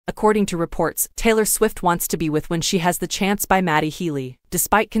according to reports, Taylor Swift wants to be with when she has the chance by Matty Healy.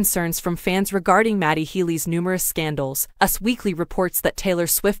 Despite concerns from fans regarding Matty Healy's numerous scandals, Us Weekly reports that Taylor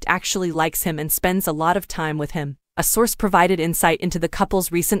Swift actually likes him and spends a lot of time with him. A source provided insight into the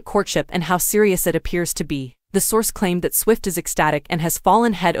couple's recent courtship and how serious it appears to be. The source claimed that Swift is ecstatic and has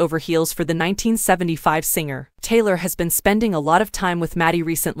fallen head over heels for the 1975 singer. Taylor has been spending a lot of time with Matty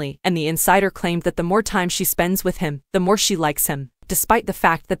recently, and the insider claimed that the more time she spends with him, the more she likes him. Despite the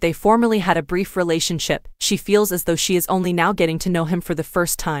fact that they formerly had a brief relationship, she feels as though she is only now getting to know him for the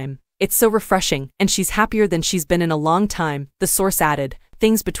first time. It's so refreshing, and she's happier than she's been in a long time, the source added.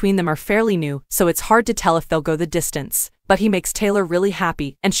 Things between them are fairly new, so it's hard to tell if they'll go the distance. But he makes Taylor really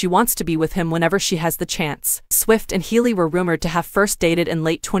happy, and she wants to be with him whenever she has the chance. Swift and Healy were rumored to have first dated in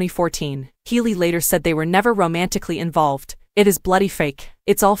late 2014. Healy later said they were never romantically involved. "It is bloody fake.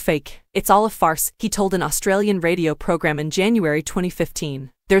 It's all fake. It's all a farce," he told an Australian radio program in January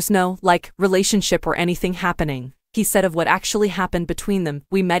 2015. "There's no, relationship or anything happening." He said of what actually happened between them,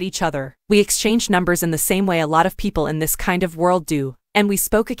 "We met each other. We exchanged numbers in the same way a lot of people in this kind of world do. And we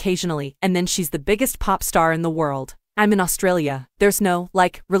spoke occasionally, and then she's the biggest pop star in the world. I'm in Australia. There's no,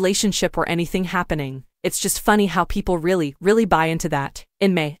 relationship or anything happening. It's just funny how people really buy into that."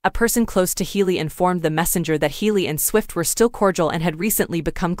 In May, a person close to Healy informed The Messenger that Healy and Swift were still cordial and had recently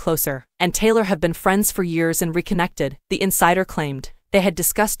become closer. And Taylor have been friends for years and reconnected, the insider claimed. They had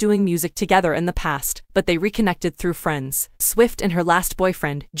discussed doing music together in the past, but they reconnected through friends. Swift and her last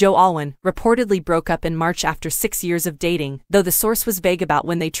boyfriend, Joe Alwyn, reportedly broke up in March after 6 years of dating, though the source was vague about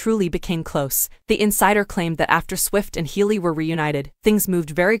when they truly became close. The insider claimed that after Swift and Healy were reunited, things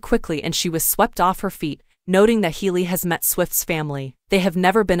moved very quickly and she was swept off her feet, noting that Healy has met Swift's family. They have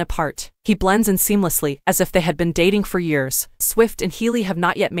never been apart. He blends in seamlessly, as if they had been dating for years. Swift and Healy have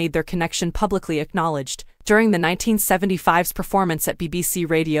not yet made their connection publicly acknowledged. During the 1975's performance at BBC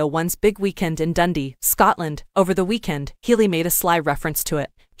Radio 1's Big Weekend in Dundee, Scotland, over the weekend, Healy made a sly reference to it.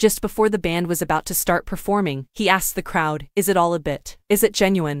 Just before the band was about to start performing, he asked the crowd, "Is it all a bit? Is it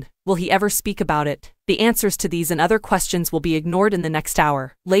genuine? Will he ever speak about it?" The answers to these and other questions will be ignored in the next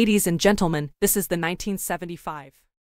hour. Ladies and gentlemen, this is the 1975.